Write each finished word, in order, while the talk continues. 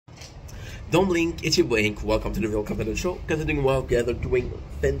Don't blink, it's your boy Ink. Welcome to the Real Content Show. Guys are doing well, guys are doing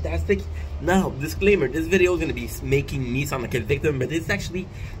fantastic. Now, disclaimer, this video is going to be making me sound like a victim, but it's actually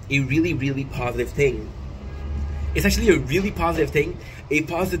a really positive thing. It's actually a really positive thing, a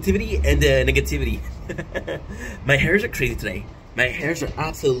positivity and a negativity. My hairs are crazy today. My hairs are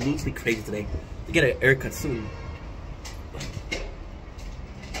absolutely crazy today. To get a haircut soon.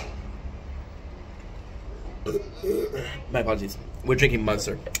 My apologies. We're drinking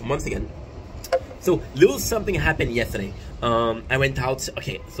Monster once again. So, little something happened yesterday. I went out.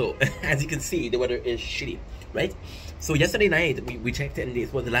 Okay, so as you can see, the weather is shitty, right? So yesterday night we checked in.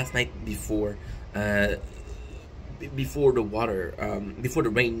 This was the last night before before the water, before the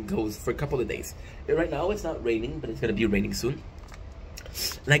rain goes for a couple of days. And right now it's not raining, but it's gonna be raining soon.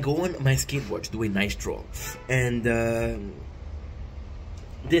 And I go on my skateboard to do a nice stroll, and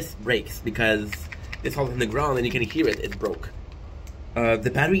this breaks because this falls on the ground and you can hear it. It's broke.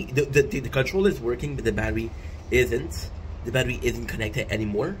 The battery, the controller is working, but the battery isn't. The battery isn't connected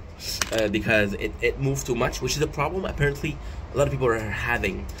anymore because it moved too much, which is a problem apparently a lot of people are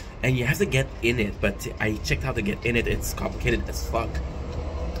having. And you have to get in it, but I checked how to get in it. It's complicated as fuck.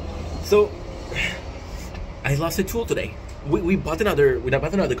 So I lost a tool today. We bought another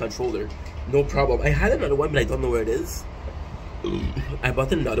controller, no problem. I had another one, but I don't know where it is. I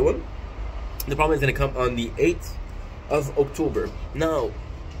bought another one. The problem is gonna come on the 8th of October. Now,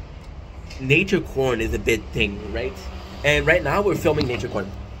 Nature Corn is a big thing, right? And right now we're filming Nature Corn.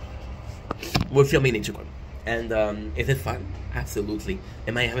 We're filming Nature Corn. And is it fun? Absolutely.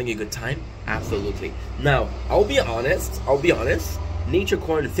 Am I having a good time? Absolutely. Now, I'll be honest. Nature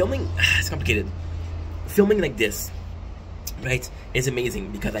Corn filming, it's complicated. Filming like this, right, is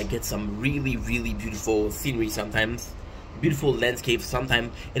amazing because I get some really beautiful scenery sometimes. Beautiful landscapes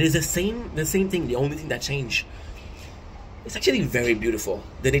sometimes. It is the same thing. The only thing that changed, it's actually very beautiful.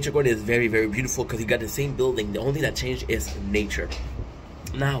 The Nature Corn is very beautiful because you got the same building. The only thing that changed is nature.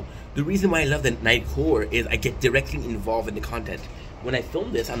 Now, the reason why I love the night core is I get directly involved in the content. When I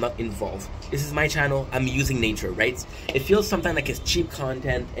film this, I'm not involved. This is my channel. I'm using nature, right? It feels sometimes like it's cheap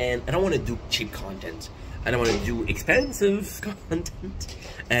content, and I don't want to do cheap content. I don't want to do expensive content,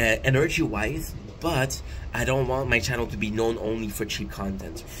 energy-wise. But I don't want my channel to be known only for cheap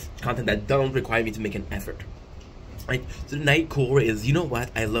content that don't require me to make an effort. Right? So the night core is, you know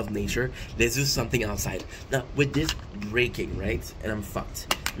what? I love nature. Let's do something outside. Now with this breaking, right? And I'm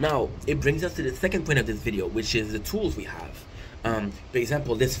fucked. Now it brings us to the second point of this video, which is the tools we have. For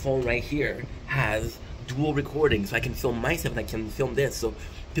example, this phone right here has dual recording, so I can film myself and I can film this. So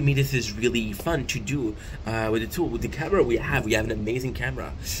to me, this is really fun to do with the tool. With the camera we have an amazing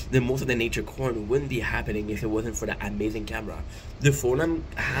camera. Then most of the Nature Corn wouldn't be happening if it wasn't for that amazing camera. The phone I'm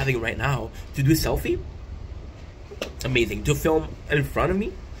having right now to do a selfie, amazing. To film in front of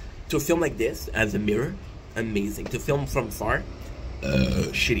me, to film like this as a mirror, amazing. To film from far,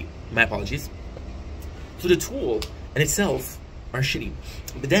 shitty. My apologies. So the tool in itself are shitty.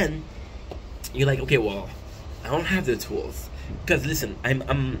 But then you're like, okay, well, I don't have the tools. Because listen,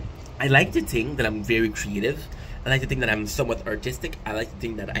 I like to think that I'm very creative. I like to think that I'm somewhat artistic. I like to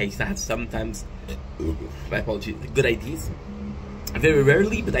think that I have sometimes, my apologies, good ideas. Very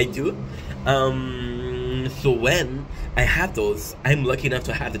rarely, but I do. So when I have those, I'm lucky enough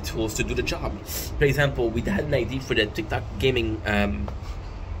to have the tools to do the job. For example, we had an idea for the TikTok gaming.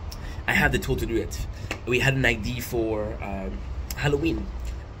 I had the tool to do it. We had an idea for Halloween.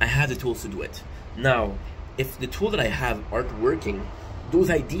 I have the tools to do it. Now, if the tool that I have aren't working, those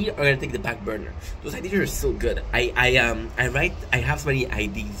ideas are gonna take the back burner. Those ideas are still good. I have so many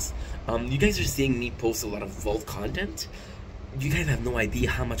ideas. You guys are seeing me post a lot of Vault content. You guys have no idea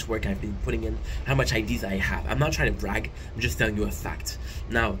how much work I've been putting in, how much ideas I have. I'm not trying to brag, I'm just telling you a fact.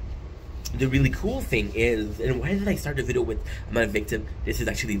 Now, the really cool thing is, and why did I start the video with I'm not a victim, this is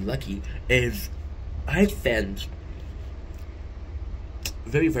actually lucky, is I found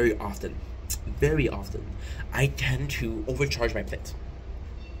very often, I tend to overcharge my plate.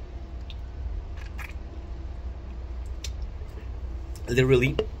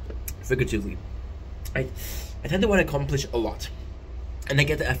 Literally, figuratively. I tend to want to accomplish a lot. And I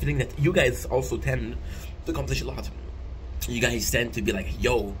get the feeling that you guys also tend to accomplish a lot. You guys tend to be like,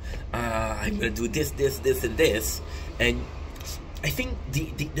 yo, I'm gonna do this, and this. And I think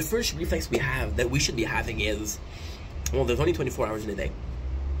the first reflex we have, that we should be having is, well, there's only 24 hours in a day.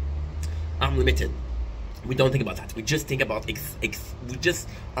 I'm limited. We don't think about that. We just think about, we just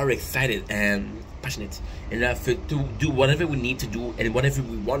are excited and passionate enough to do whatever we need to do and whatever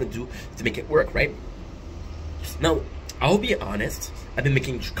we want to do to make it work, right? Now, I'll be honest, I've been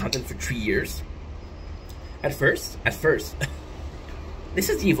making content for 3 years. At first, This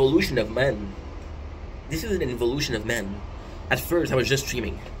is the evolution of men. This is an evolution of men. At first, I was just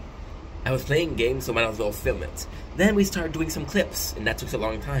streaming. I was playing games, so might as well film it. Then we started doing some clips, and that took a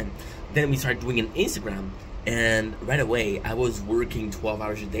long time. Then we started doing an Instagram, and right away, I was working 12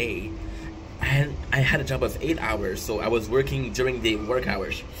 hours a day. And I had a job of 8 hours, so I was working during the work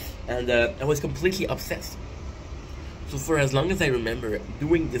hours. And I was completely obsessed. So for as long as I remember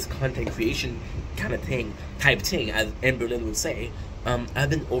doing this content creation kind of thing, type thing, as Emberlyn would say, I've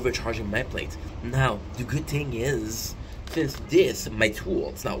been overcharging my plate. Now, the good thing is, since this, my tool,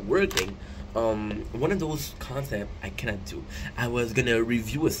 it's not working, one of those concepts I cannot do. I was gonna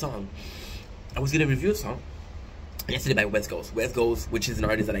review a song. Yesterday by West Coast. West Coast, which is an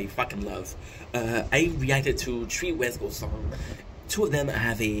artist that I fucking love. I reacted to 3 West Coast songs. 2 of them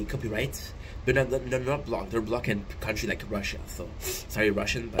have a copyright. They're not blocked. They're blocked in country like Russia. So, sorry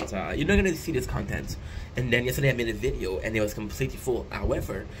Russian, but you're not gonna see this content. And then yesterday I made a video and it was completely full.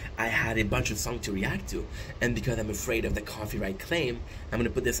 However, I had a bunch of songs to react to. And because I'm afraid of the copyright claim, I'm gonna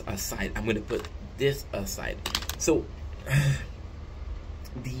put this aside. So,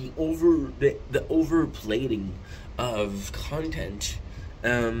 the overplating of content,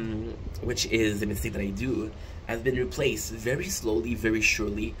 which is the mistake that I do, has been replaced very slowly, very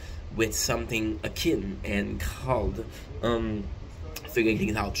surely, with something akin and called figuring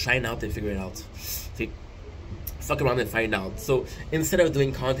things out, trying out and figure it out. See, fuck around and find out. So instead of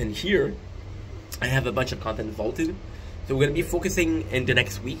doing content here, I have a bunch of content vaulted. So we're gonna be focusing in the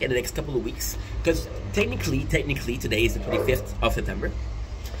next week and the next couple of weeks, because technically today is the 25th of September.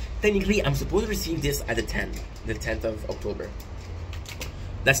 Technically, I'm supposed to receive this at the 10th of October.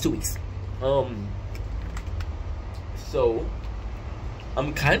 That's 2 weeks. So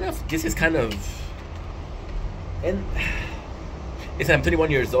this is kind of, and it's I'm 21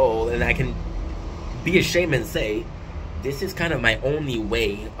 years old, and I can be ashamed and say this is kind of my only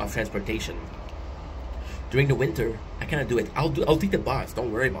way of transportation. During the winter, I cannot do it. I'll take the bus.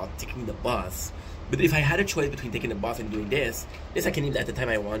 Don't worry about taking the bus. But if I had a choice between taking the bus and doing this I can leave at the time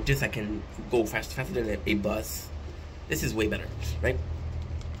I want. This I can go faster than a bus. This is way better, right?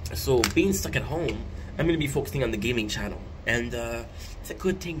 So being stuck at home, I'm gonna be focusing on the gaming channel, and it's a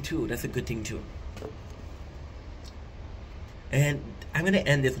good thing too. That's a good thing too. And I'm gonna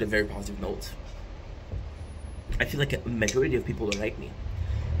end this with a very positive note. I feel like a majority of people don't like me.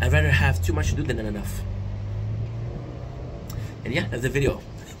 I'd rather have too much to do than enough. And yeah, that's the video.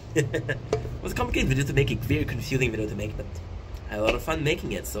 It was a complicated video to make, a very confusing video to make, but I had a lot of fun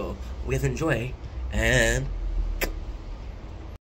making it, so we guys enjoy, and